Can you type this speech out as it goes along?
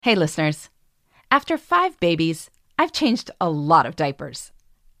Hey listeners, after 5 babies, I've changed a lot of diapers,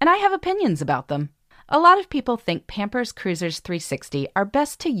 and I have opinions about them. A lot of people think Pampers Cruisers 360 are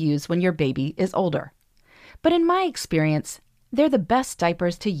best to use when your baby is older. But in my experience, they're the best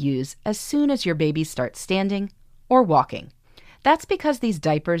diapers to use as soon as your baby starts standing or walking. That's because these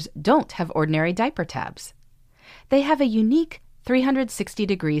diapers don't have ordinary diaper tabs. They have a unique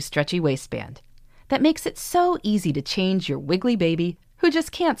 360-degree stretchy waistband that makes it so easy to change your wiggly baby who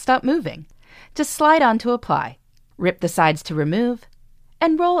just can't stop moving. Just slide on to apply, rip the sides to remove,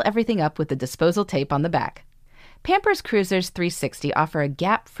 and roll everything up with the disposal tape on the back. Pampers Cruisers 360 offer a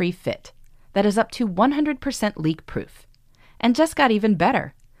gap-free fit that is up to 100% leak-proof, and just got even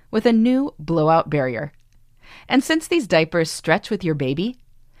better with a new blowout barrier. And since these diapers stretch with your baby,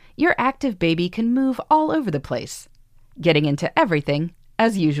 your active baby can move all over the place, getting into everything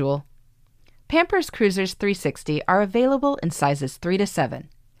as usual. Pampers Cruisers 360 are available in sizes 3 to 7,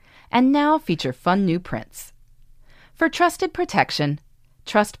 and now feature fun new prints. For trusted protection,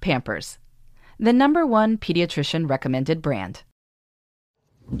 trust Pampers, the #1 pediatrician recommended brand.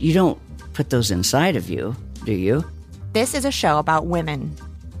 You don't put those inside of you, do you? This is a show about women.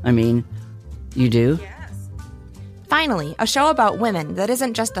 I mean, you do? Yes. Finally, a show about women that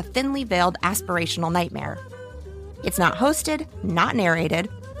isn't just a thinly veiled aspirational nightmare. It's not hosted, not narrated.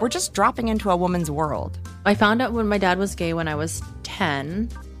 We're just dropping into a woman's world. I found out when my dad was gay when I was 10.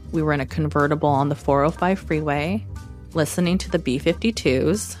 We were in a convertible on the 405 freeway, listening to the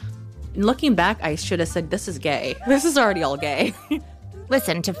B-52s. And looking back, I should have said, this is gay. This is already all gay.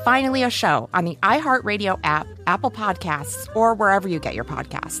 Listen to Finally a Show on the iHeartRadio app, Apple Podcasts, or wherever you get your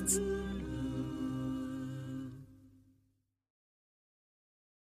podcasts.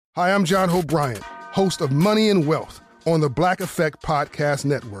 Hi, I'm John Hope Bryant, host of Money and Wealth on the Black Effect Podcast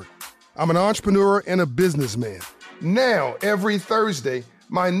Network. I'm an entrepreneur and a businessman. Now, every Thursday,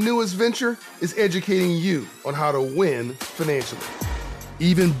 my newest venture is educating you on how to win financially.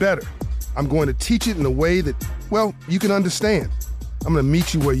 Even better, I'm going to teach it in a way that, well, you can understand. I'm going to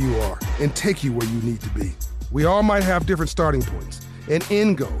meet you where you are and take you where you need to be. We all might have different starting points and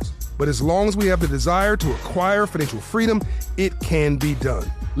end goals, but as long as we have the desire to acquire financial freedom, it can be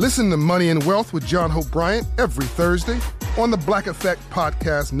done. Listen to Money and Wealth with John Hope Bryant every Thursday on the Black Effect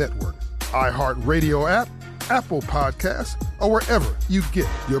Podcast Network, iHeartRadio app, Apple Podcasts, or wherever you get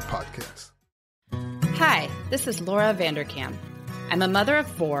your podcasts. Hi, this is Laura Vanderkam. I'm a mother of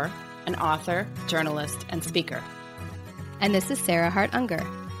 4, an author, journalist, and speaker. And this is Sarah Hart Unger.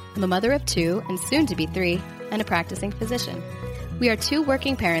 I'm a mother of 2 and soon to be 3, and a practicing physician. We are 2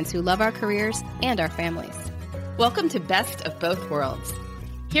 working parents who love our careers and our families. Welcome to Best of Both Worlds.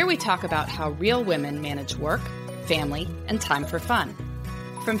 Here we talk about how real women manage work, family, and time for fun.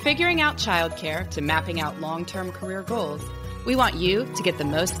 From figuring out childcare to mapping out long-term career goals, we want you to get the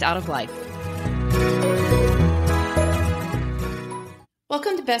most out of life.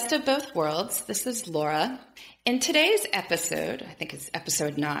 Welcome to Best of Both Worlds. This is Laura. In today's episode, I think it's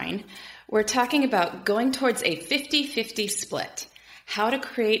episode 9, we're talking about going towards a 50-50 split. How to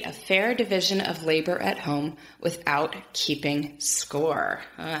create a fair division of labor at home without keeping score.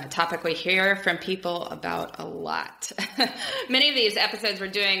 A topic we hear from people about a lot. Many of these episodes we're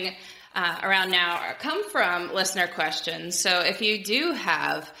doing around now come from listener questions. So if you do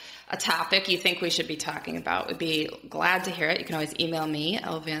have a topic you think we should be talking about, we'd be glad to hear it. You can always email me,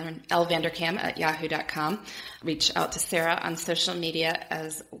 lvanderkam@yahoo.com. Reach out to Sarah on social media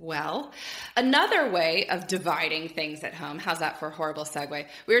as well. Another way of dividing things at home, how's that for a horrible segue?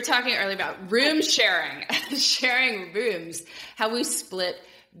 We were talking earlier about room sharing, sharing rooms, how we split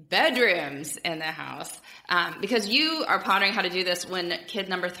bedrooms in the house, because you are pondering how to do this when kid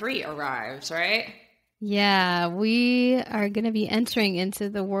number 3 arrives, right? Yeah, we are going to be entering into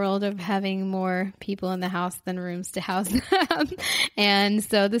the world of having more people in the house than rooms to house them. And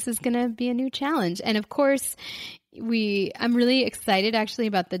so this is going to be a new challenge. And of course, I'm really excited actually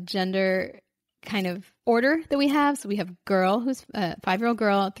about the gender kind of order that we have. So we have girl, who's a 5-year-old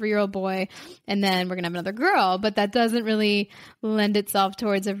girl, a 3-year-old boy, and then we're going to have another girl. But that doesn't really lend itself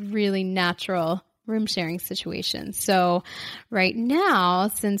towards a really natural room sharing situation. So right now,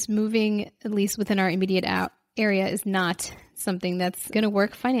 since moving, at least within our immediate area, is not something that's going to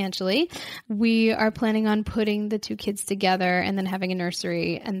work financially, we are planning on putting the 2 kids together and then having a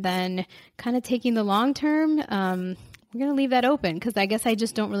nursery, and then kind of taking the long term. We're going to leave that open because I guess I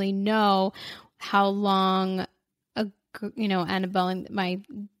just don't really know how long, Annabelle and my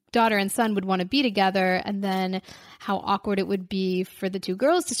daughter and son would want to be together, and then how awkward it would be for the 2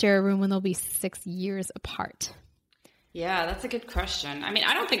 girls to share a room when they'll be 6 years apart. Yeah, that's a good question. I mean,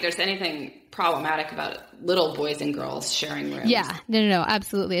 I don't think there's anything problematic about little boys and girls sharing rooms. Yeah, no,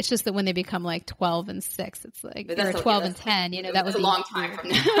 absolutely. It's just that when they become like 12 and 6, it's like, or 12 and 10, you know, that was a long time from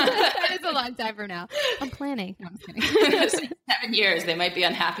now. That is a long time from now. I'm planning. No, I'm kidding. 7 years, they might be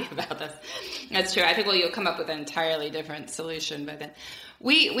unhappy about this. That's true. I think, you'll come up with an entirely different solution by then.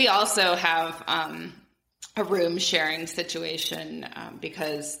 We also have a room sharing situation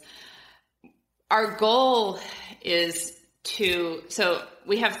because our goal is so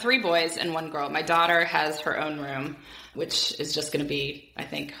we have 3 boys and 1 girl. My daughter has her own room, which is just going to be, I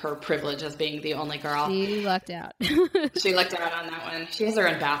think, her privilege as being the only girl. She lucked out. She lucked out on that one. She has her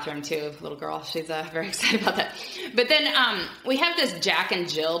own bathroom too, little girl. She's very excited about that. But then we have this Jack and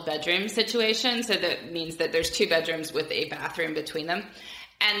Jill bedroom situation. So that means that there's 2 bedrooms with a bathroom between them.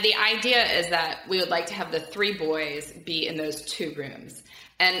 And the idea is that we would like to have the 3 boys be in those 2 rooms.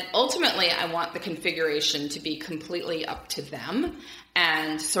 And ultimately, I want the configuration to be completely up to them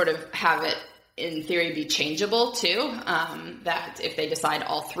and sort of have it, in theory, be changeable too. That if they decide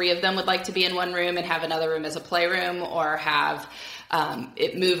all 3 of them would like to be in one room and have another room as a playroom, or have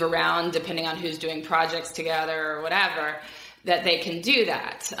it move around depending on who's doing projects together or whatever, that they can do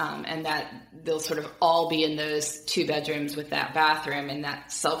that, and that they'll sort of all be in those 2 bedrooms with that bathroom in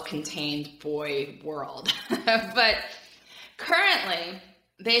that self-contained boy world. But currently,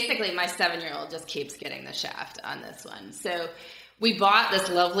 basically, my 7-year-old just keeps getting the shaft on this one. So we bought this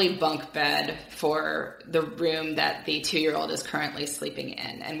lovely bunk bed for the room that the 2-year-old is currently sleeping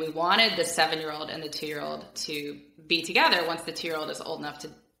in. And we wanted the 7-year-old and the 2-year-old to be together once the 2-year-old is old enough to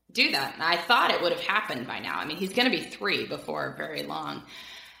do that. And I thought it would have happened by now. I mean, he's going to be 3 before very long.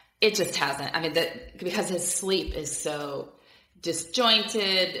 It just hasn't. I mean, because his sleep is so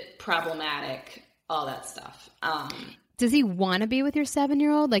disjointed, problematic, all that stuff. Does he want to be with your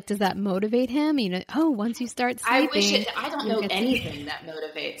 7-year-old? Like, does that motivate him? You know, once you start sleeping. I don't know anything that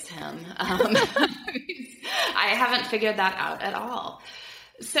motivates him. I haven't figured that out at all.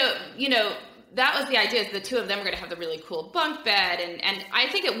 So, that was the idea, is the 2 of them are going to have the really cool bunk bed. And I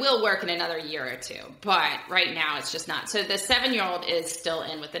think it will work in another year or 2. But right now it's just not. So the 7-year-old is still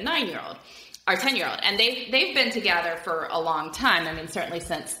in with the 9-year-old, our 10-year-old. And they've been together for a long time. I mean, certainly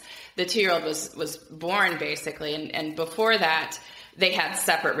since the 2-year-old was born, basically, and before that, they had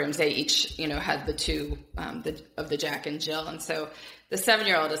separate rooms. They each, had the 2 of the Jack and Jill, and so the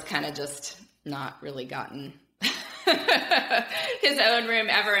 7-year-old has kind of just not really gotten his own room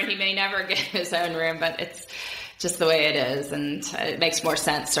ever, and he may never get his own room, but it's just the way it is, and it makes more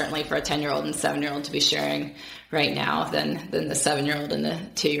sense certainly for a 10-year-old and 7-year-old to be sharing right now than the 7-year-old and the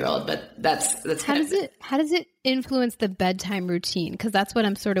 2-year-old. But that's how does it influence the bedtime routine? Because that's what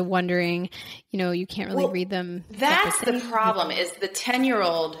I'm sort of wondering. You can't really read them. That's the problem. Is the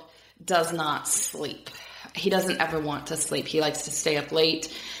 10-year-old does not sleep. He doesn't ever want to sleep. He likes to stay up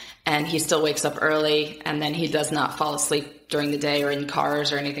late, and he still wakes up early, and then he does not fall asleep during the day or in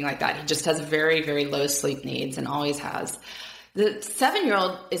cars or anything like that. He just has very, very low sleep needs and always has. The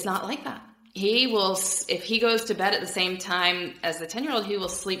 7-year-old is not like that. He will, if he goes to bed at the same time as the 10-year-old, he will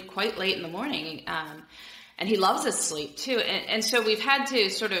sleep quite late in the morning. And he loves his sleep too. And so we've had to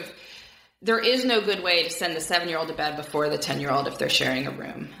sort of, there is no good way to send the 7-year-old to bed before the 10-year-old if they're sharing a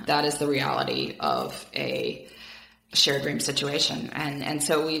room. That is the reality of a shared room situation. And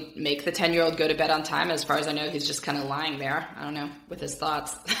so we make the 10-year-old go to bed on time. As far as I know, he's just kind of lying there, I don't know, with his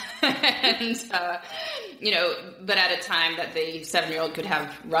thoughts. And, but at a time that the 7-year-old could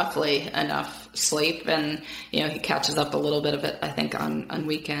have roughly enough sleep. And, he catches up a little bit of it, I think, on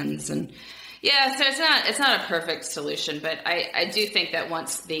weekends. And yeah, so it's not a perfect solution, but I do think that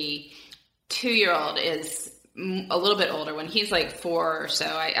once the 2-year-old is a little bit older, when he's like 4 or so,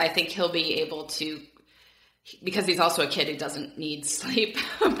 I think he'll be able to, because he's also a kid who doesn't need sleep,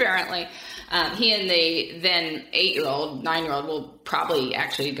 apparently. He and the then 8-year-old, 9-year-old will probably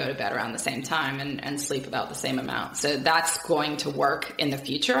actually go to bed around the same time and sleep about the same amount. So that's going to work in the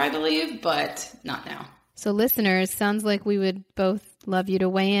future, I believe, but not now. So listeners, sounds like we would both love you to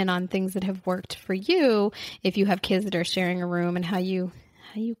weigh in on things that have worked for you if you have kids that are sharing a room, and how you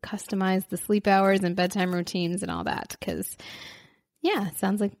customize the sleep hours and bedtime routines and all that. Because yeah, it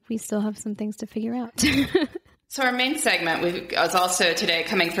sounds like we still have some things to figure out. So our main segment was also today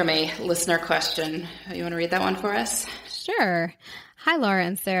coming from a listener question. You want to read that one for us? Sure. Hi, Laura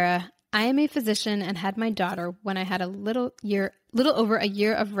and Sarah. I am a physician and had my daughter when I had a little over a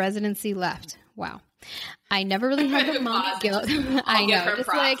year of residency left. Wow. I never really had the mommy guilt. I know, just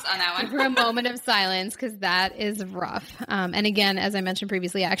like on that one. For a moment of silence, because that is rough. And again, as I mentioned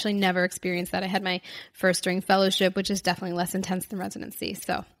previously, I actually never experienced that. I had my first during fellowship, which is definitely less intense than residency.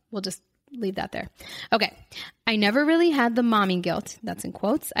 So we'll just leave that there. Okay. I never really had the mommy guilt, that's in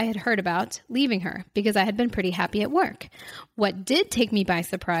quotes, I had heard about leaving her because I had been pretty happy at work. What did take me by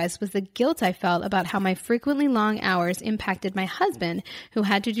surprise was the guilt I felt about how my frequently long hours impacted my husband, who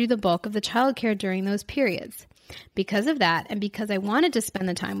had to do the bulk of the childcare during those periods. Because of that, and because I wanted to spend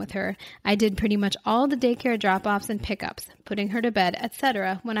the time with her, I did pretty much all the daycare drop-offs and pickups, putting her to bed,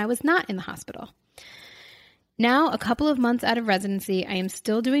 etc., when I was not in the hospital. Now, a couple of months out of residency, I am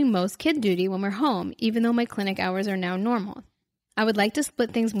still doing most kid duty when we're home, even though my clinic hours are now normal. I would like to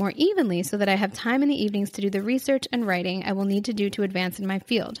split things more evenly so that I have time in the evenings to do the research and writing I will need to do to advance in my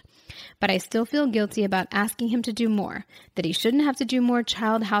field. But I still feel guilty about asking him to do more, that he shouldn't have to do more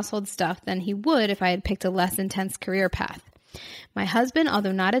child household stuff than he would if I had picked a less intense career path. My husband,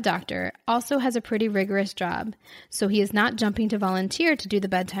 although not a doctor, also has a pretty rigorous job, so he is not jumping to volunteer to do the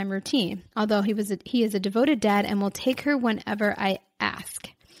bedtime routine, although he is a devoted dad and will take her whenever I ask.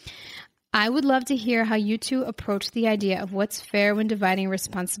 I would love to hear how you two approach the idea of what's fair when dividing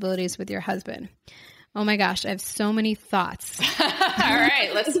responsibilities with your husband. Oh my gosh, I have so many thoughts. All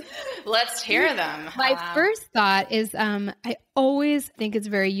right, let's hear them. My first thought is I always think it's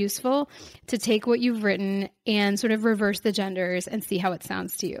very useful to take what you've written and sort of reverse the genders and see how it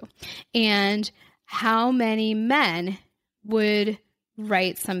sounds to you. And how many men would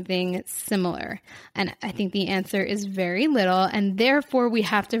write something similar? And I think the answer is very little. And therefore, we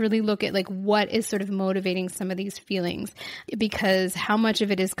have to really look at like what is sort of motivating some of these feelings, because how much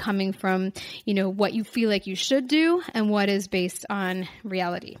of it is coming from, you know, what you feel like you should do and what is based on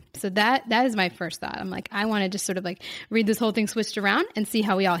reality. So that is my first thought. I'm like, I want to just sort of like read this whole thing switched around and see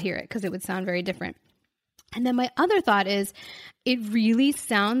how we all hear it, because it would sound very different. And then my other thought is, it really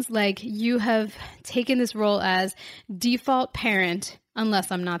sounds like you have taken this role as default parent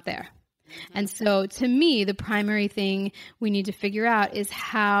unless I'm not there. And so to me, the primary thing we need to figure out is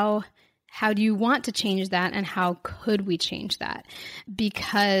how do you want to change that, and how could we change that?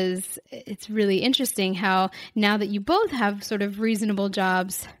 Because it's really interesting how now that you both have sort of reasonable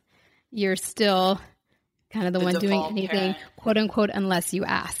jobs, you're still kind of the one doing anything, parent, quote unquote, unless you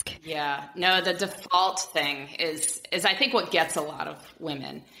ask. Yeah. No, the default thing is I think what gets a lot of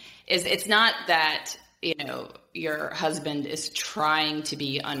women is it's not that, you know, your husband is trying to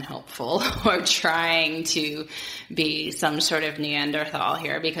be unhelpful or trying to be some sort of Neanderthal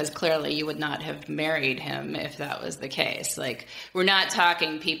here, because clearly you would not have married him if that was the case. Like, we're not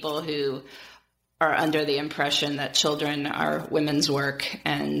talking people who are under the impression that children are women's work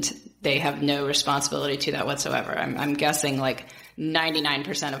and they have no responsibility to that whatsoever. I'm guessing like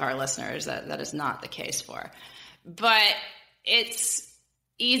 99% of our listeners that is not the case for. But it's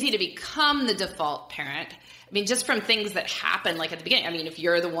easy to become the default parent. I mean, just from things that happen, like at the beginning. I mean, if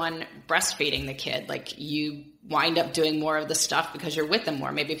you're the one breastfeeding the kid, like you wind up doing more of the stuff because you're with them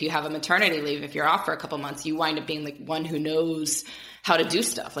more. Maybe if you have a maternity leave, if you're off for a couple months, you wind up being like one who knows how to do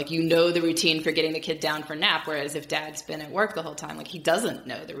stuff. Like, you know the routine for getting the kid down for nap. Whereas if dad's been at work the whole time, like he doesn't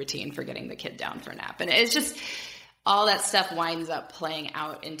know the routine for getting the kid down for nap. And it's just all that stuff winds up playing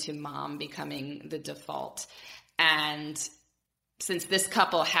out into mom becoming the default. And since this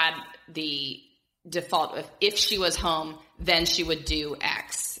couple had the default of if she was home, then she would do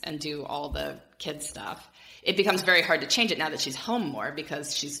X and do all the kid stuff, it becomes very hard to change it now that she's home more,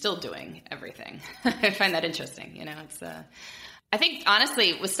 because she's still doing everything. I find that interesting. You know, it's I think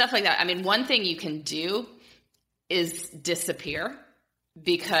honestly with stuff like that, I mean, one thing you can do is disappear,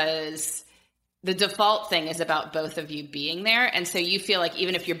 because the default thing is about both of you being there. And so you feel like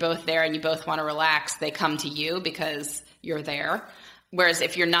even if you're both there and you both want to relax, they come to you because you're there. Whereas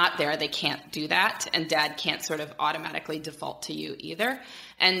if you're not there, they can't do that. And dad can't sort of automatically default to you either.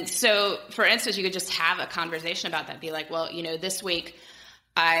 And so, for instance, you could just have a conversation about that. Be like, well, you know, this week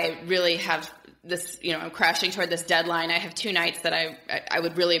I really have this, you know, I'm crashing toward this deadline. I have 2 nights that I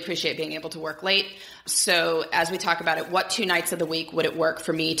would really appreciate being able to work late. So as we talk about it, what 2 nights of the week would it work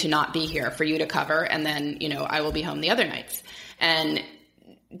for me to not be here, for you to cover? And then, you know, I will be home the other nights. And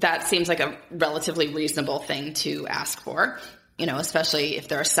that seems like a relatively reasonable thing to ask for. You know, especially if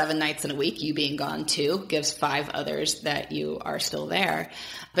there are 7 nights in a week, you being gone 2 gives 5 others that you are still there.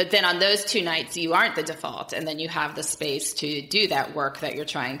 But then on those 2 nights, you aren't the default. And then you have the space to do that work that you're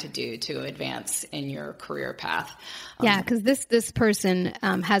trying to do to advance in your career path. Yeah, because this person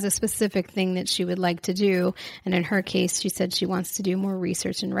has a specific thing that she would like to do. And in her case, she said she wants to do more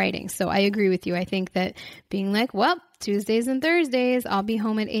research and writing. So I agree with you. I think that being like, well, Tuesdays and Thursdays, I'll be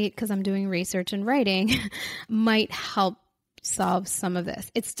home at 8 because I'm doing research and writing might help solve some of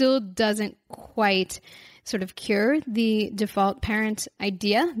this. It still doesn't quite sort of cure the default parent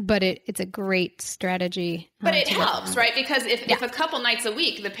idea, but it's a great strategy. But it helps, right? Because if a couple nights a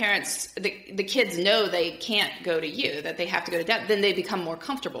week, the parents, the kids know they can't go to you, that they have to go to dad, then they become more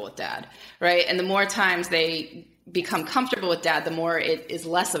comfortable with dad, right? And the more times they become comfortable with dad, the more it is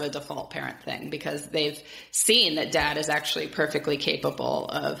less of a default parent thing, because they've seen that dad is actually perfectly capable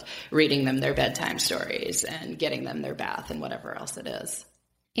of reading them their bedtime stories and getting them their bath and whatever else it is.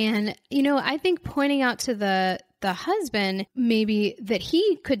 And, you know, I think pointing out to the husband, maybe that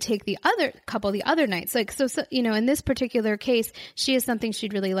he could take the other nights. Like, so, you know, in this particular case, she has something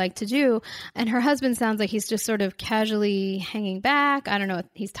she'd really like to do. And her husband sounds like he's just sort of casually hanging back. I don't know.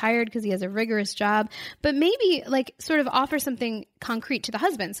 He's tired because he has a rigorous job, but maybe like sort of offer something concrete to the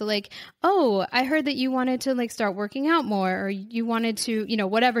husband. So like, oh, I heard that you wanted to like start working out more, or you wanted to, you know,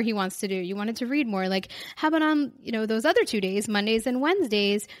 whatever he wants to do, you wanted to read more. Like, how about on, you know, those other 2 days, Mondays and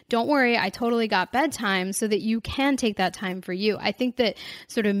Wednesdays, don't worry, I totally got bedtime, so that you can take that time for you. I think that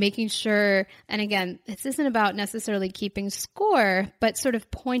sort of making sure, and again, this isn't about necessarily keeping score, but sort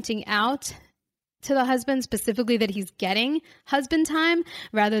of pointing out to the husband specifically that he's getting husband time,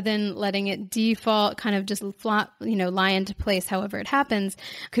 rather than letting it default kind of just lie into place however it happens,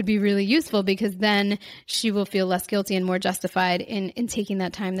 could be really useful, because then she will feel less guilty and more justified in taking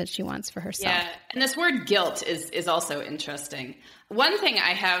that time that she wants for herself. Yeah, and this word guilt is also interesting. One thing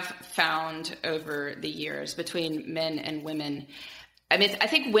I have found over the years between men and women, I mean, I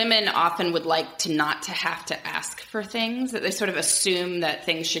think women often would like to not to have to ask for things, that they sort of assume that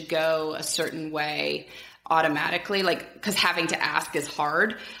things should go a certain way automatically, like, because having to ask is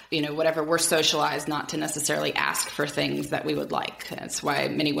hard. You know, whatever, we're socialized not to necessarily ask for things that we would like. That's why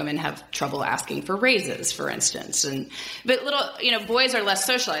many women have trouble asking for raises, for instance. But boys are less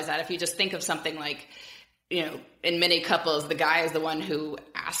socialized that. If you just think of something like, you know, in many couples, the guy is the one who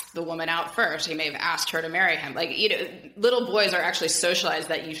asked the woman out first. He may have asked her to marry him. Like, you know, little boys are actually socialized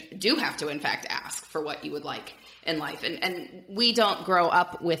that you do have to, in fact, ask for what you would like in life. And we don't grow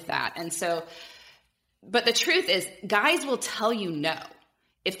up with that. And so, but the truth is, guys will tell you no.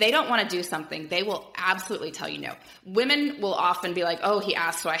 If they don't want to do something, they will absolutely tell you no. Women will often be like, oh, he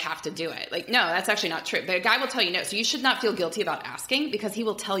asked, so I have to do it. Like, no, that's actually not true. But a guy will tell you no. So you should not feel guilty about asking, because he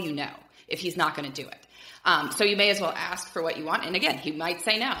will tell you no if he's not going to do it. So you may as well ask for what you want. And again, he might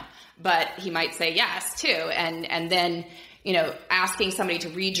say no, but he might say yes too. And then, you know, asking somebody to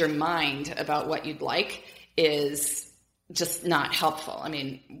read your mind about what you'd like is just not helpful. I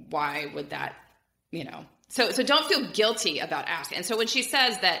mean, why would that, you know? So don't feel guilty about asking. And so when she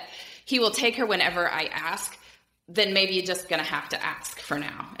says that he will take her whenever I ask, then maybe you're just going to have to ask for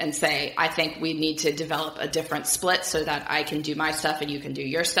now and say, I think we need to develop a different split so that I can do my stuff and you can do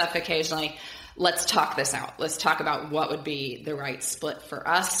your stuff occasionally. Let's talk this out. Let's talk about what would be the right split for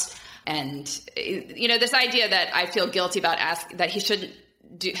us. And, you know, this idea that I feel guilty about asking, that he shouldn't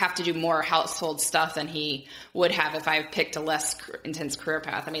have to do more household stuff than he would have if I picked a less intense career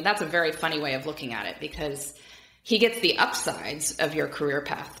path. I mean, that's a very funny way of looking at it, because he gets the upsides of your career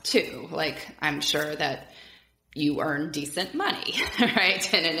path too. Like, I'm sure that you earn decent money,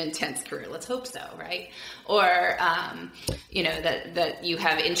 right, in an intense career. Let's hope so, right? Or, you know, that you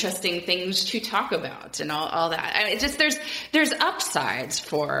have interesting things to talk about and all that. I mean, it's just there's upsides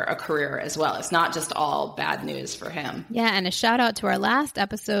for a career as well. It's not just all bad news for him. Yeah, and a shout out to our last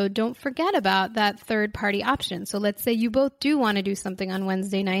episode. Don't forget about that third party option. So let's say you both do want to do something on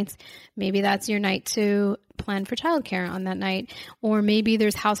Wednesday nights. Maybe that's your night to plan for childcare on that night. Or maybe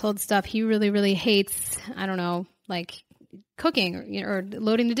there's household stuff he really, really hates. I don't know, like cooking or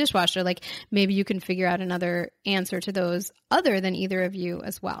loading the dishwasher. Like, maybe you can figure out another answer to those other than either of you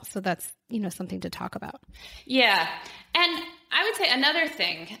as well. So that's, you know, something to talk about. Yeah. And I would say another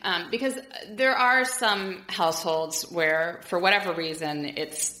thing, because there are some households where, for whatever reason,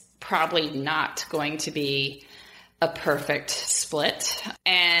 it's probably not going to be a perfect split.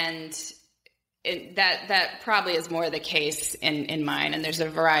 And that probably is more the case in mine. And there's a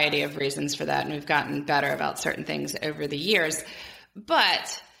variety of reasons for that. And we've gotten better about certain things over the years.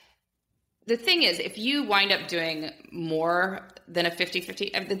 But the thing is, if you wind up doing more than a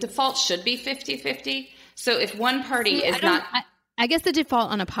 50-50, the default should be 50-50. So if one party is not... I guess the default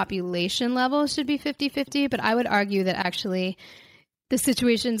on a population level should be 50-50, but I would argue that actually the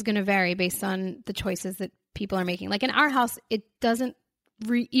situation is going to vary based on the choices that people are making. Like in our house, it doesn't,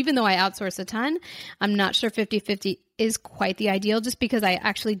 even though I outsource a ton, I'm not sure 50-50 is quite the ideal, just because I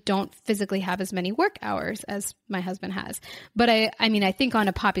actually don't physically have as many work hours as my husband has. But I mean, I think on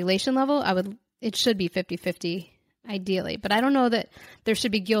a population level, it should be 50-50 ideally. But I don't know that there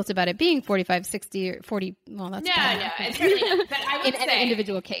should be guilt about it being 45, 60, or 40. Well, that's No, it's certainly not. But I would in say, any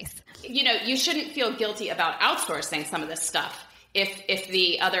individual case. You shouldn't feel guilty about outsourcing some of this stuff if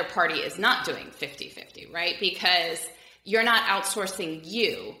the other party is not doing 50-50, right? Because you're not outsourcing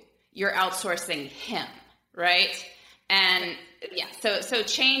you, you're outsourcing him, right? And yeah, so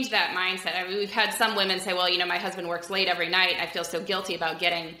change that mindset. I mean, we've had some women say, well, my husband works late every night. I feel so guilty about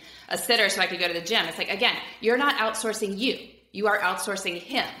getting a sitter so I could go to the gym. It's like, again, you're not outsourcing you. You are outsourcing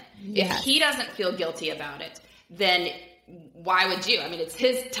him. Yes. If he doesn't feel guilty about it, then why would you? I mean, it's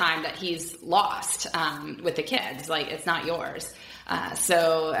his time that he's lost with the kids. Like, it's not yours.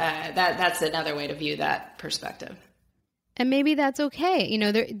 So that's another way to view that perspective. And maybe that's okay.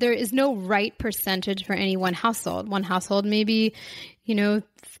 There is no right percentage for any one household. One household may be,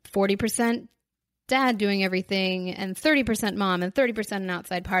 40% dad doing everything and 30% mom and 30% an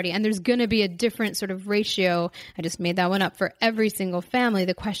outside party. And there's going to be a different sort of ratio. I just made that one up for every single family.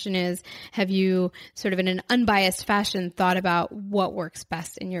 The question is, have you sort of in an unbiased fashion thought about what works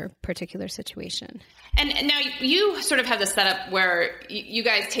best in your particular situation? And now you sort of have this setup where you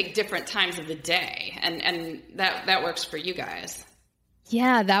guys take different times of the day and that works for you guys.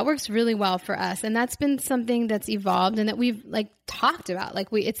 Yeah, that works really well for us. And that's been something that's evolved and that we've talked about.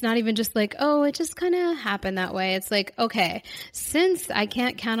 It's not even just it just kind of happened that way. It's like, okay, since I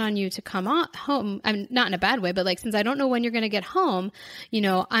can't count on you to come home, I'm not in a bad way, but since I don't know when you're going to get home,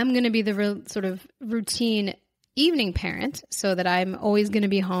 I'm going to be the sort of routine evening parent so that I'm always going to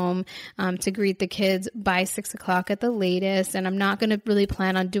be home to greet the kids by 6 o'clock at the latest. And I'm not going to really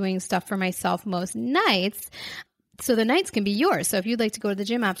plan on doing stuff for myself most nights. So the nights can be yours. So if you'd like to go to the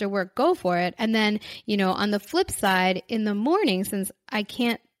gym after work, go for it. And then, on the flip side, in the morning, since I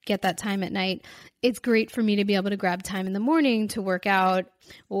can't get that time at night, it's great for me to be able to grab time in the morning to work out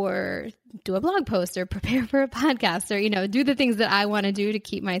or do a blog post or prepare for a podcast or, do the things that I want to do to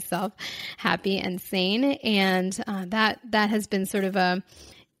keep myself happy and sane. And that has been sort of an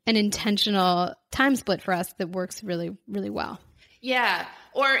intentional time split for us that works really, really well. Yeah.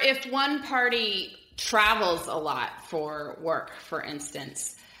 Or if one party travels a lot for work, for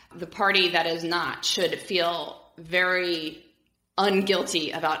instance, the party that is not should feel very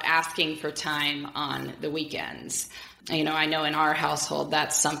unguilty about asking for time on the weekends. I know in our household,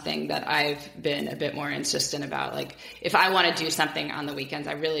 that's something that I've been a bit more insistent about. If I want to do something on the weekends,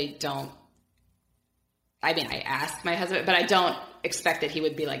 I really don't. I mean, I ask my husband, but I don't expect that he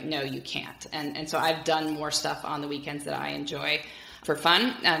would be like, no, you can't. And so I've done more stuff on the weekends that I enjoy for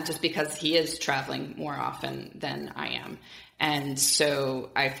fun, just because he is traveling more often than I am. And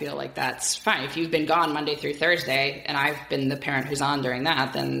so I feel like that's fine. If you've been gone Monday through Thursday and I've been the parent who's on during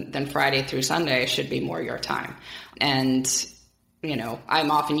that, then Friday through Sunday should be more your time. And,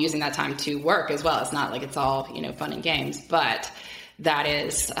 I'm often using that time to work as well. It's not like it's all, fun and games, but that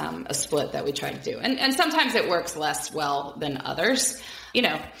is a split that we try to do. And sometimes it works less well than others.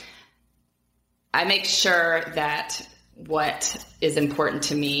 I make sure that what is important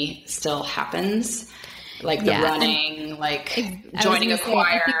to me still happens, the running, joining a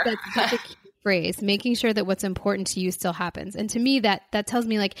choir. I think that's such a key phrase, making sure that what's important to you still happens. And to me, that tells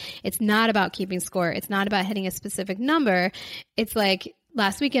me it's not about keeping score. It's not about hitting a specific number. It's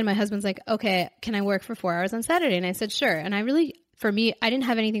last weekend, my husband's like, okay, can I work for 4 hours on Saturday? And I said, sure. And for me, I didn't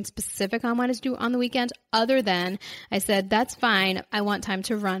have anything specific I wanted to do on the weekend other than I said, that's fine. I want time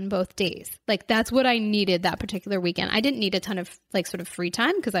to run both days. That's what I needed that particular weekend. I didn't need a ton of sort of free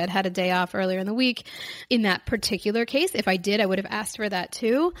time because I had a day off earlier in the week in that particular case. If I did, I would have asked for that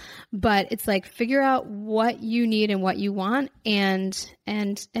too. But it's figure out what you need and what you want and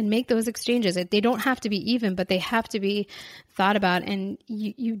make those exchanges. They don't have to be even, but they have to be thought about. And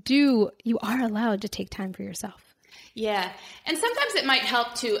you are allowed to take time for yourself. Yeah. And sometimes it might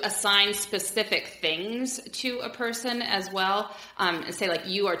help to assign specific things to a person as well, and say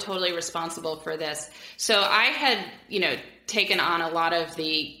you are totally responsible for this. So I had, taken on a lot of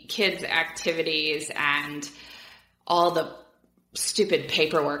the kids' activities and all the stupid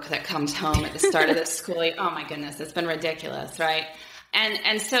paperwork that comes home at the start of the school year. Oh my goodness, it's been ridiculous, right?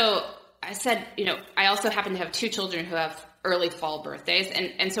 And so I said, I also happen to have 2 children who have early fall birthdays.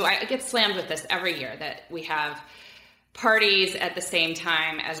 And so I get slammed with this every year that we have parties at the same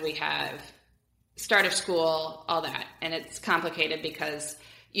time as we have start of school, all that. And it's complicated because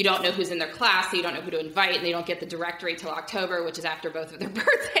you don't know who's in their class, so you don't know who to invite, and they don't get the directory till October, which is after both of their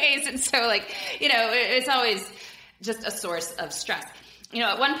birthdays. And so it's always just a source of stress.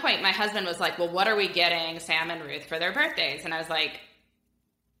 At one point my husband was like, well, what are we getting Sam and Ruth for their birthdays? And I was like,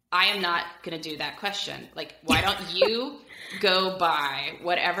 I am not going to do that question. Like, why don't you go buy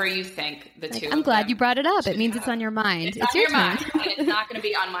whatever you think the two of them. I'm glad you brought it up. It means it's on your mind. It's your on your turn. mind. And it's not going to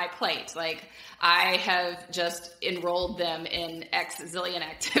be on my plate. Like, I have just enrolled them in X zillion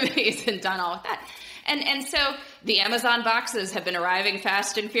activities and done all of that. And so the Amazon boxes have been arriving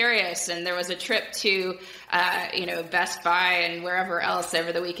fast and furious. And there was a trip to, Best Buy and wherever else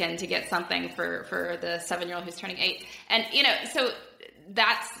over the weekend to get something for the 7-year-old who's turning 8. And, so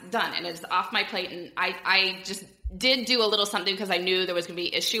that's done and it's off my plate. And I just did do a little something because I knew there was going to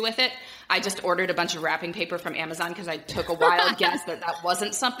be issue with it. I just ordered a bunch of wrapping paper from Amazon because I took a wild guess that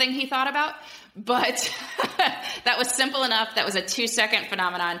wasn't something he thought about. But that was simple enough. That was a 2-second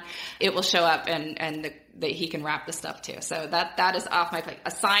phenomenon. It will show up and he can wrap the stuff too. So that is off my plate.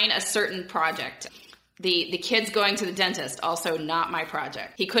 Assign a certain project. The kids going to the dentist, also not my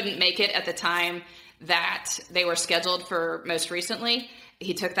project. He couldn't make it at the time that they were scheduled for most recently.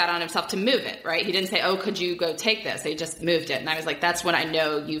 He took that on himself to move it, right? He didn't say, oh, could you go take this? They just moved it. And I was like, that's when I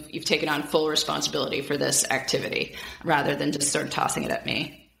know you've taken on full responsibility for this activity rather than just sort of tossing it at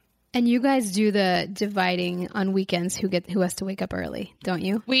me. And you guys do the dividing on weekends who has to wake up early, don't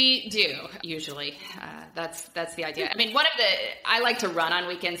you? We do, usually. That's the idea. I mean, I like to run on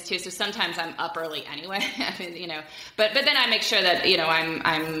weekends too, so sometimes I'm up early anyway. I mean, but then I make sure that,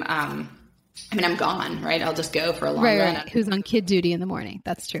 I'm gone, right? I'll just go for a long run. Right. Who's on kid duty in the morning.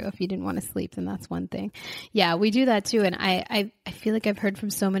 That's true. If you didn't want to sleep, then that's one thing. Yeah, we do that too. And I feel like I've heard from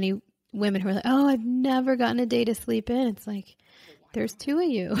so many women who are like, oh, I've never gotten a day to sleep in. It's like, there's 2 of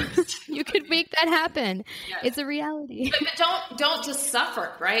you. You could make that happen. Yes. It's a reality. But don't just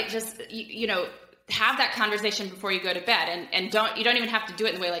suffer, right? Just, have that conversation before you go to bed. And you don't even have to do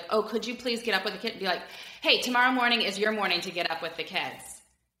it in the way like, oh, could you please get up with the kid? Be like, hey, tomorrow morning is your morning to get up with the kids.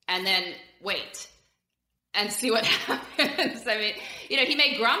 And then wait and see what happens. I mean, he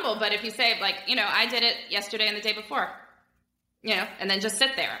may grumble, but if you say like, I did it yesterday and the day before, and then just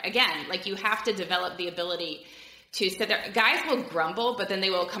sit there again, like you have to develop the ability to sit there. Guys will grumble, but then they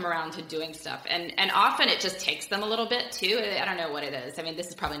will come around to doing stuff. And often it just takes them a little bit too. I don't know what it is. I mean, this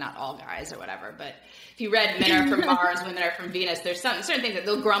is probably not all guys or whatever, but if you read Men Are From Mars, Women Are From Venus, there's certain things that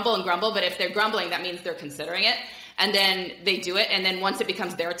they'll grumble and grumble, but if they're grumbling, that means they're considering it. And then they do it. And then once it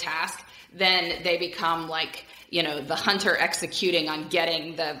becomes their task, then they become like, the hunter executing on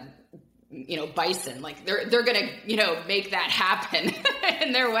getting the, bison. Like they're going to, make that happen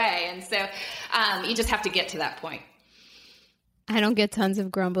in their way. And so you just have to get to that point. I don't get tons of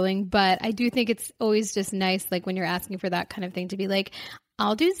grumbling, but I do think it's always just nice, like when you're asking for that kind of thing, to be like,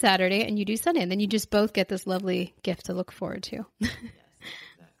 I'll do Saturday and you do Sunday. And then you just both get this lovely gift to look forward to.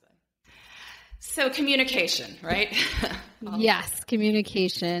 So communication, right? Yes,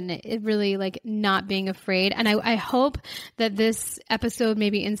 communication. It really like not being afraid. And I hope that this episode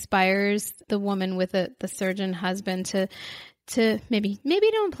maybe inspires the woman with the surgeon husband to maybe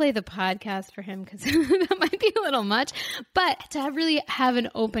don't play the podcast for him because that might be a little much, but to really have an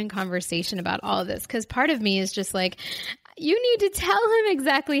open conversation about all of this. Because part of me is just like, you need to tell him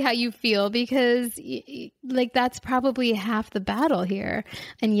exactly how you feel because like that's probably half the battle here.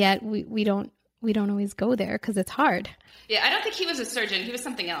 And yet we don't always go there because it's hard. Yeah, I don't think he was a surgeon. He was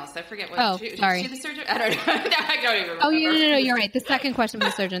something else. I forget what. Oh, sorry. Was she the surgeon? I don't know. I don't even remember. Oh, no, you're right. The second question was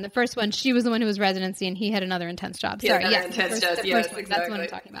the surgeon. The first one, she was the one who was residency and he had another intense job. Sorry, yes. Intense job. Yes, exactly. That's what I'm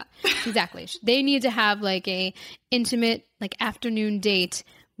talking about. Exactly. They need to have like a intimate like afternoon date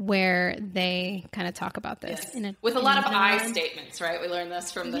where they kind of talk about this. Yes. With a lot of I statements, right? We learned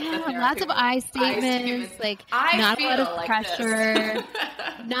this from the therapy. Lots of I statements, like not a lot of like pressure,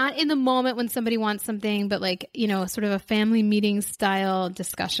 not in the moment when somebody wants something, but like, sort of a family meeting style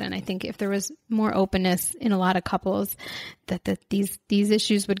discussion. I think if there was more openness in a lot of couples, that these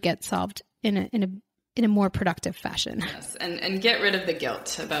issues would get solved in a more productive fashion. Yes, and get rid of the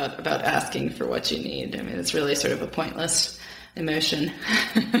guilt about asking for what you need. I mean, it's really sort of a pointless emotion.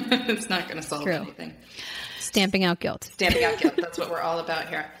 It's not going to solve anything. Stamping out guilt. That's what we're all about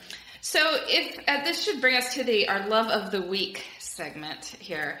here. So if this should bring us to our love of the week segment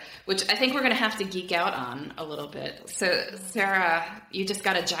here, which I think we're going to have to geek out on a little bit. So Sarah, you just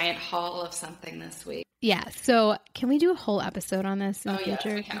got a giant haul of something this week. Yeah. So can we do a whole episode on this in the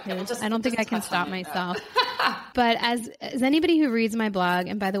future? Okay, I don't think I can stop myself. But as anybody who reads my blog,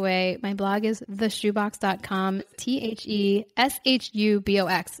 and by the way, my blog is theshubox.com,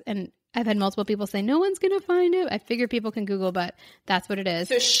 TheShubox. And I've had multiple people say, no one's going to find it. I figure people can Google, but that's what it is.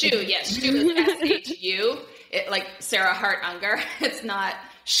 So shoe is SHU, like Sarah Hart Unger. It's not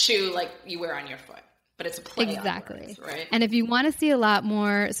shoe like you wear on your foot. but it's a play Exactly. on words, right? And if you want to see a lot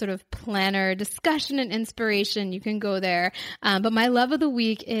more sort of planner discussion and inspiration, you can go there. But my love of the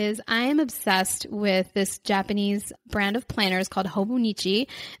week is I am obsessed with this Japanese brand of planners called Hobonichi.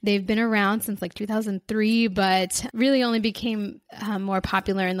 They've been around since like 2003, but really only became more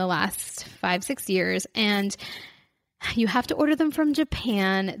popular in the last 5-6 years. And you have to order them from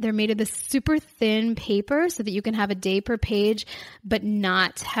Japan. They're made of this super thin paper so that you can have a day per page, but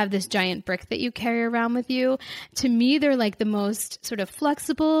not have this giant brick that you carry around with you. To me, they're like the most sort of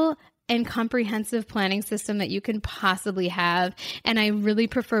flexible and comprehensive planning system that you can possibly have. And I really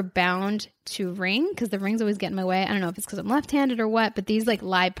prefer bound to ring because the rings always get in my way. I don't know if it's because I'm left-handed or what, but these like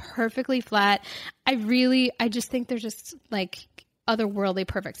lie perfectly flat. I just think they're just like otherworldly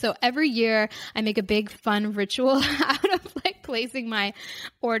perfect. So every year I make a big fun ritual out of like placing my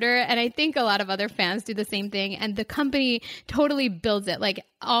order. And I think a lot of other fans do the same thing. And the company totally builds it. Like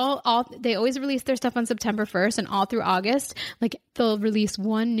they always release their stuff on September 1st, and all through August, like they'll release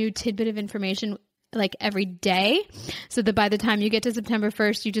one new tidbit of information like every day, so that by the time you get to September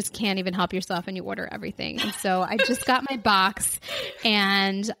 1st, you just can't even help yourself and you order everything. And so I just got my box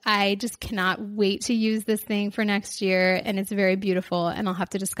and I just cannot wait to use this thing for next year. And it's very beautiful, and I'll have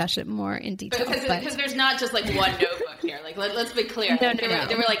to discuss it more in detail. Because there's not just like one notebook here. Like let's be clear. No.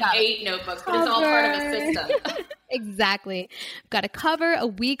 There were like 8 notebooks, but it's all part of a system. Exactly. I've got a cover, a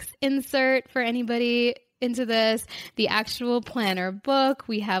week's insert for anybody into this, the actual planner book.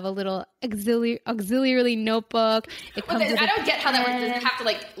 We have a little auxiliary notebook. I don't get how that works. Does it have to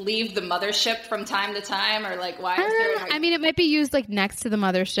like leave the mothership from time to time, or like why is there like... I mean, it might be used like next to the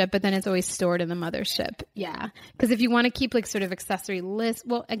mothership, but then it's always stored in the mothership. Yeah. Because if you want to keep like sort of accessory lists,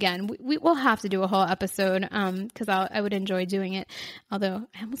 well, again, we'll have to do a whole episode because I would enjoy doing it. Although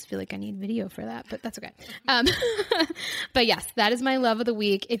I almost feel like I need video for that, but that's okay. But yes, that is my love of the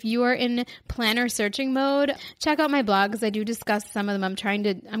week. If you are in planner searching mode, check out my blog because I do discuss some of them.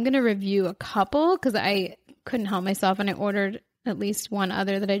 I'm going to review a couple because I couldn't help myself and I ordered at least one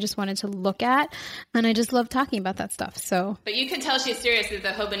other that I just wanted to look at, and I just love talking about that stuff. So, but you can tell she's serious with the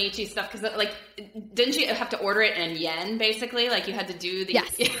Hobonichi stuff because, like, didn't you have to order it in yen basically? Like, you had to do the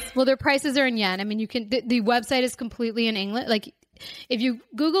yes. Well, their prices are in yen. I mean, you can the website is completely in English. Like, if you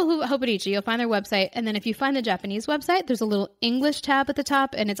Google Hobonichi, you'll find their website. And then if you find the Japanese website, there's a little English tab at the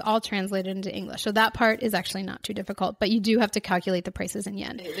top, and it's all translated into English. So that part is actually not too difficult, but you do have to calculate the prices in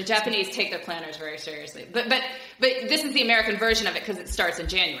yen. The Japanese take their planners very seriously. But this is the American version of it because it starts in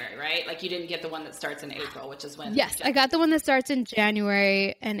January, right? Like, you didn't get the one that starts in April, which is when... Yes, I got the one that starts in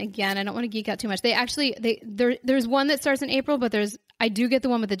January. And again, I don't want to geek out too much. There's one that starts in April, but I do get the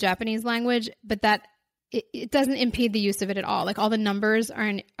one with the Japanese language, but that... It doesn't impede the use of it at all. Like, all the numbers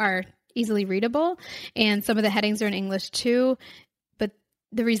are easily readable, and some of the headings are in English too. But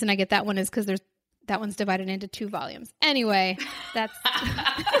the reason I get that one is because that one's divided into 2 volumes. Anyway, that's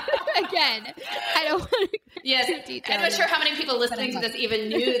again, I don't want to. Yes, I'm not sure how many people listening to this even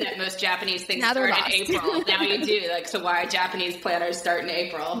knew that most Japanese things start in April. Now you do. Like, so why Japanese planners start in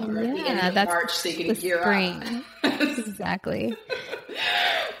April or at the end of March so you can gear up. Exactly.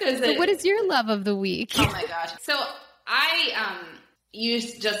 So what is your love of the week? Oh my gosh. So I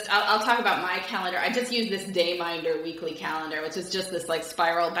I'll talk about my calendar. I just use this Dayminder weekly calendar, which is just this like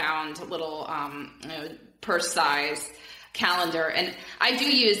spiral bound little purse size calendar. And I do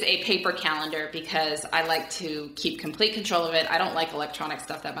use a paper calendar because I like to keep complete control of it. I don't like electronic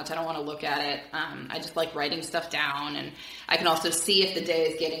stuff that much. I don't want to look at it. I just like writing stuff down, and I can also see if the day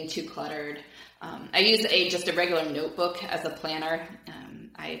is getting too cluttered. I use just a regular notebook as a planner.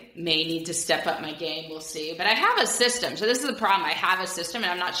 I may need to step up my game. We'll see. But I have a system. So this is the problem. I have a system,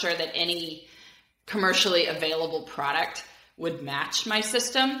 and I'm not sure that any commercially available product would match my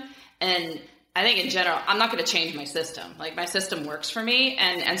system. And I think in general, I'm not going to change my system. Like, my system works for me.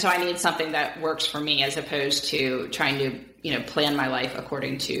 And so I need something that works for me as opposed to trying to, plan my life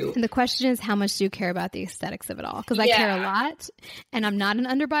according to. And the question is, how much do you care about the aesthetics of it all? Because I care a lot, and I'm not an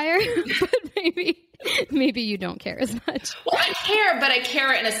underbuyer, but maybe you don't care as much. Well, I care, but I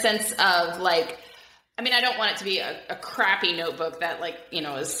care in a sense of like, I mean, I don't want it to be a crappy notebook that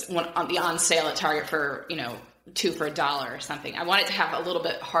is on sale at Target for, 2 for $1 or something. I want it to have a little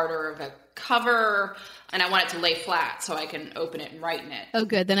bit harder of a cover, and I want it to lay flat so I can open it and write in it. Oh,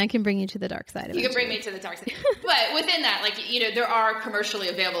 good. Then I can bring you to the dark side of it. You can bring me to the dark side. But within that, there are commercially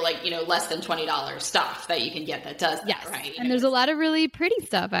available, less than $20 stuff that you can get that does that, right? And there's a lot of really pretty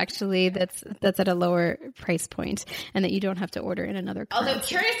stuff, actually, that's at a lower price point and that you don't have to order in another currency. Although,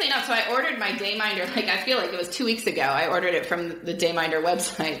 curiously enough, so I ordered my Dayminder, I feel like it was 2 weeks ago. I ordered it from the Dayminder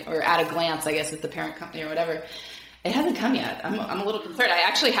website, or At a Glance, I guess is the parent company or whatever. It hasn't come yet. I'm a little concerned. I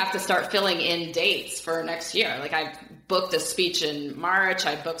actually have to start filling in dates for next year. Like I booked a speech in March.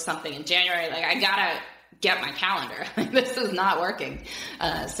 I booked something in January. Like I gotta get my calendar. This is not working.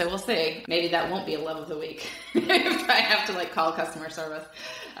 So we'll see. Maybe that won't be a love of the week. If I have to like call customer service,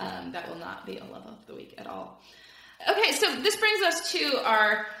 that will not be a love of the week at all. Okay, so this brings us to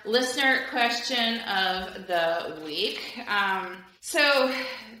our listener question of the week. So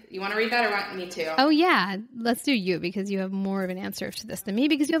you want to read that or want me to? Oh, yeah. Let's do you because you have more of an answer to this than me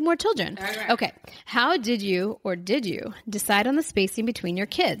because you have more children. All right. Okay. How did you decide on the spacing between your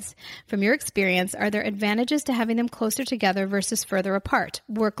kids? From your experience, are there advantages to having them closer together versus further apart,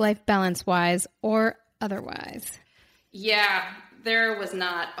 work-life balance-wise or otherwise? Yeah, there was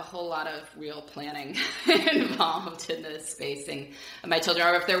not a whole lot of real planning involved in the spacing of my children.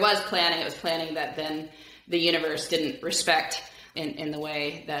 Or if there was planning, it was planning that then the universe didn't respect in the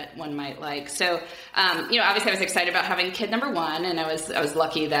way that one might like. So, obviously I was excited about having kid number one, and I was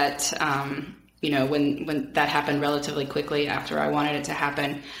lucky that, when that happened relatively quickly after I wanted it to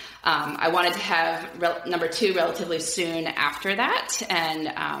happen. I wanted to have number two relatively soon after that, and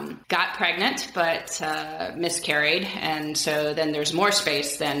got pregnant, but miscarried. And so then there's more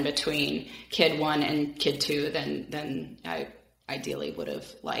space then between kid one and kid two than I ideally would have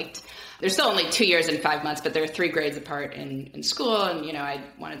liked. There's still only 2 years and 5 months, but they're 3 grades apart in school, and I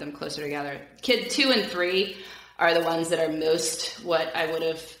wanted them closer together. Kid 2 and 3 are the ones that are most what I would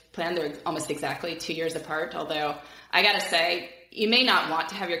have planned. They're almost exactly 2 years apart, although I gotta say, you may not want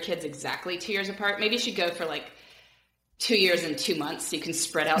to have your kids exactly 2 years apart. Maybe you should go for like 2 years and 2 months so you can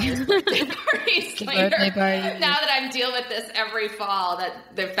spread out your birthday parties later. Now that I'm dealing with this every fall,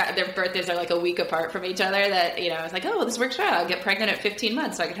 that their birthdays are like a week apart from each other, that, I was like, oh, this works out. I'll get pregnant at 15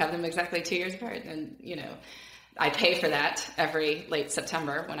 months so I could have them exactly 2 years apart. And, I pay for that every late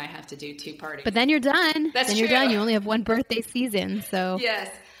September when I have to do 2 parties. But then you're done. That's then true. you're done. You only have one birthday season. So yes.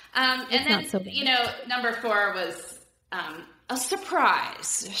 And then, number 4 was a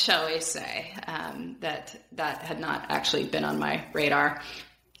surprise, shall we say, that had not actually been on my radar.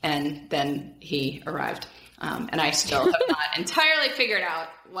 And then he arrived. And I still have not entirely figured out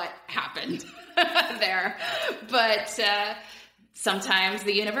what happened there. But sometimes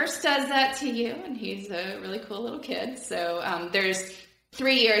the universe does that to you, and he's a really cool little kid. So there's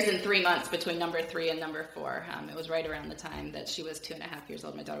 3 years and 3 months between number 3 and number 4. It was right around the time that she was 2.5 years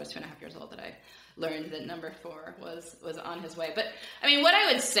old. My daughter was 2.5 years old that I learned that number 4 was on his way. But I mean, what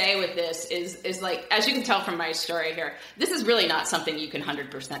I would say with this is like, as you can tell from my story here, this is really not something you can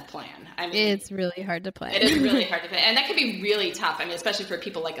 100% plan. I mean, it's really hard to plan. It is really hard to plan. And that can be really tough. I mean, especially for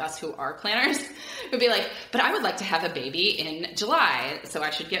people like us who are planners, who'd be like, but I would like to have a baby in July, so I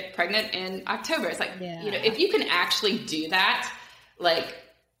should get pregnant in October. It's like, if you can actually do that, like,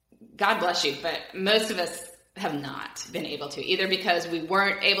 God bless you. But most of us have not been able to, either because we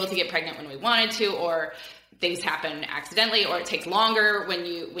weren't able to get pregnant when we wanted to, or things happen accidentally, or it takes longer when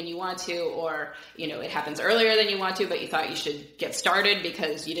you want to, or it happens earlier than you want to, but you thought you should get started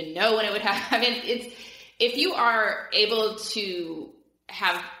because you didn't know when it would happen. I mean, if you are able to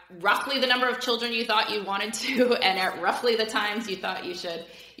have roughly the number of children you thought you wanted to, and at roughly the times you thought you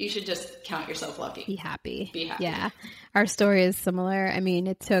should just count yourself lucky. Be happy. Yeah. Our story is similar. I mean,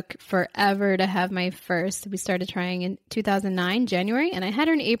 it took forever to have my first. We started trying in 2009, January, and I had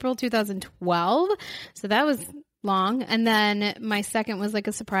her in April 2012. So that was long. And then my second was like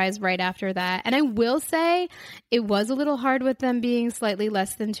a surprise right after that. And I will say it was a little hard with them being slightly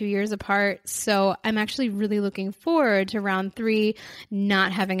less than 2 years apart. So I'm actually really looking forward to round 3,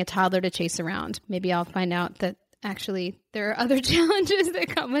 not having a toddler to chase around. Maybe I'll find out that actually there are other challenges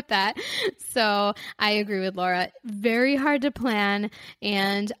that come with that. So I agree with Laura. Very hard to plan.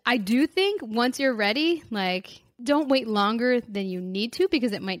 And I do think once you're ready, like, don't wait longer than you need to,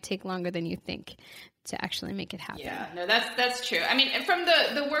 because it might take longer than you think to actually make it happen. Yeah, no, that's true. I mean, from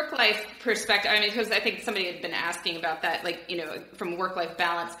the work-life perspective, I mean, because I think somebody had been asking about that, like, from work-life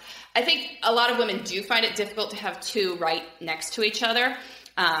balance, I think a lot of women do find it difficult to have 2 right next to each other,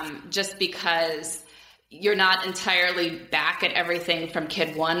 just because you're not entirely back at everything from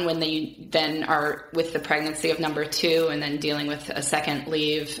kid 1 when they then are with the pregnancy of number 2, and then dealing with a second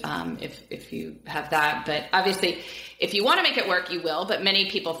leave if you have that. But obviously, if you want to make it work, you will. But many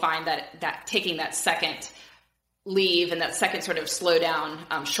people find that taking that second leave and that second sort of slow down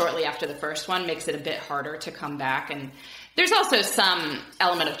shortly after the first one makes it a bit harder to come back. And there's also some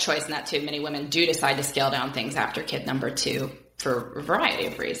element of choice in that too. Many women do decide to scale down things after kid number 2. For a variety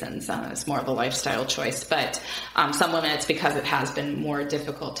of reasons. It's more of a lifestyle choice, but some women, it's because it has been more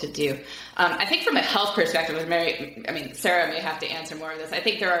difficult to do. I think from a health perspective, Sarah may have to answer more of this. I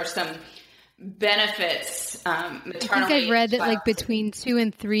think there are some benefits maternally. I think I read that like between 2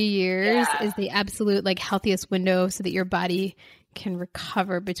 and 3 years is the absolute like healthiest window so that your body can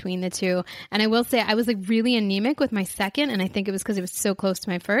recover between the two. And I will say I was like really anemic with my second, and I think it was because it was so close to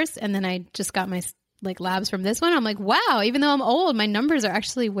my first. And then I just got my like labs from this one. I'm like, wow, even though I'm old, my numbers are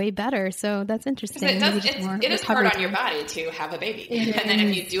actually way better. So that's interesting. It is hard on your body to have a baby. And then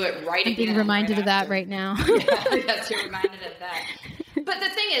if you do it right again. I'm being reminded of that right now. Yes, you're reminded of that. But the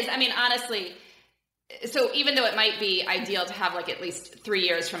thing is, I mean, honestly, so even though it might be ideal to have like at least 3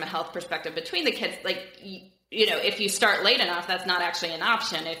 years from a health perspective between the kids, like, you know, if you start late enough, that's not actually an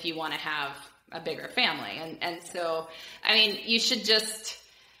option if you want to have a bigger family. And so, I mean, you should just,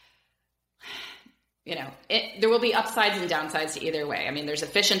 you know, there will be upsides and downsides to either way. I mean, there's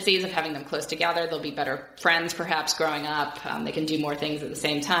efficiencies of having them close together. They'll be better friends, perhaps, growing up. They can do more things at the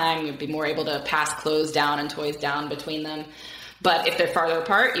same time. You'll be more able to pass clothes down and toys down between them. But if they're farther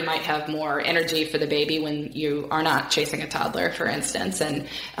apart, you might have more energy for the baby when you are not chasing a toddler, for instance, and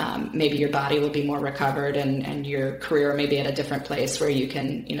maybe your body will be more recovered and your career may be at a different place where you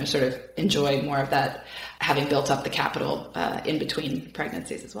can, you know, sort of enjoy more of that, having built up the capital in between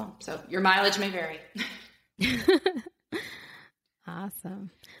pregnancies as well. So your mileage may vary. Awesome.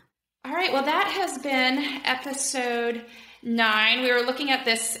 All right. Well, that has been episode 9. We were looking at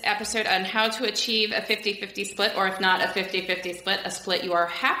this episode on how to achieve a 50-50 split, or if not a 50-50 split, a split you are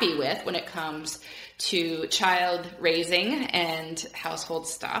happy with when it comes to child raising and household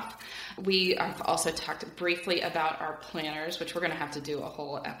stuff. We have also talked briefly about our planners, which we're going to have to do a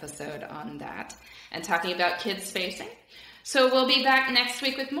whole episode on that, and talking about kids spacing. So we'll be back next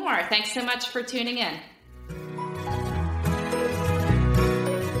week with more. Thanks so much for tuning in.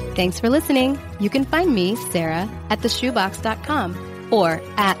 Thanks for listening. You can find me, Sarah, at theshoebox.com or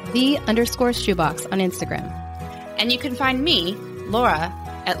at @the_shoebox on Instagram. And you can find me, Laura,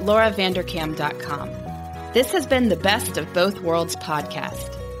 at lauravanderkam.com. This has been the Best of Both Worlds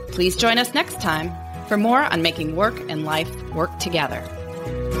podcast. Please join us next time for more on making work and life work together.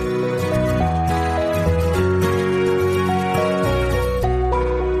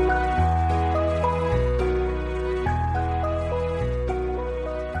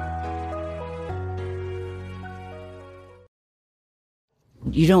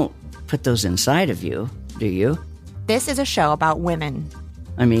 You don't put those inside of you, do you? This is a show about women.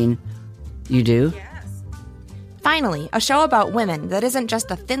 I mean, you do? Finally, a show about women that isn't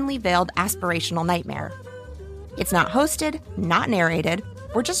just a thinly veiled aspirational nightmare. It's not hosted, not narrated.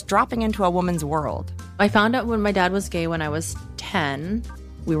 We're just dropping into a woman's world. I found out when my dad was gay when I was 10.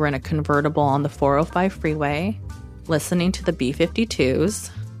 We were in a convertible on the 405 freeway, listening to the B-52s.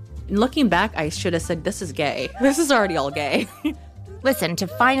 And looking back, I should have said, this is gay. This is already all gay. Listen to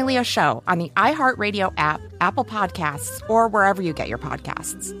Finally a Show on the iHeartRadio app, Apple Podcasts, or wherever you get your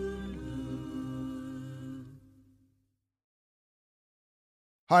podcasts.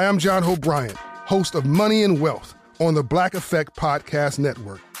 Hi, I'm John Hope Bryant, host of Money and Wealth on the Black Effect Podcast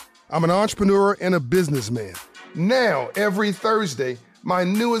Network. I'm an entrepreneur and a businessman. Now, every Thursday, my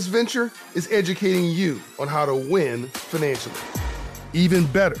newest venture is educating you on how to win financially. Even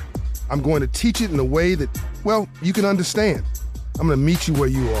better, I'm going to teach it in a way that, well, you can understand. I'm going to meet you where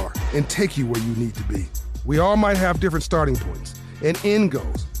you are and take you where you need to be. We all might have different starting points and end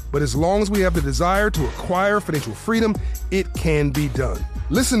goals, but as long as we have the desire to acquire financial freedom, it can be done.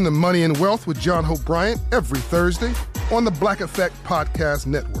 Listen to Money and Wealth with John Hope Bryant every Thursday on the Black Effect Podcast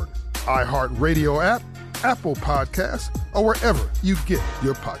Network, iHeartRadio app, Apple Podcasts, or wherever you get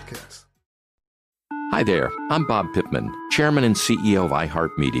your podcasts. Hi there, I'm Bob Pittman, Chairman and CEO of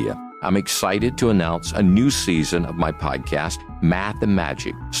iHeartMedia. I'm excited to announce a new season of my podcast, Math and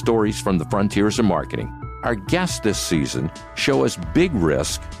Magic, Stories from the Frontiers of Marketing. Our guests this season show us big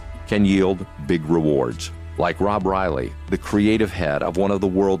risk can yield big rewards, like Rob Riley, the creative head of one of the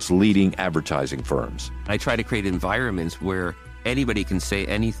world's leading advertising firms. I try to create environments where anybody can say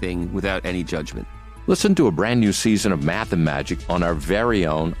anything without any judgment. Listen to a brand new season of Math and Magic on our very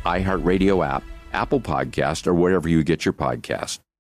own iHeartRadio app, Apple Podcast, or wherever you get your podcast.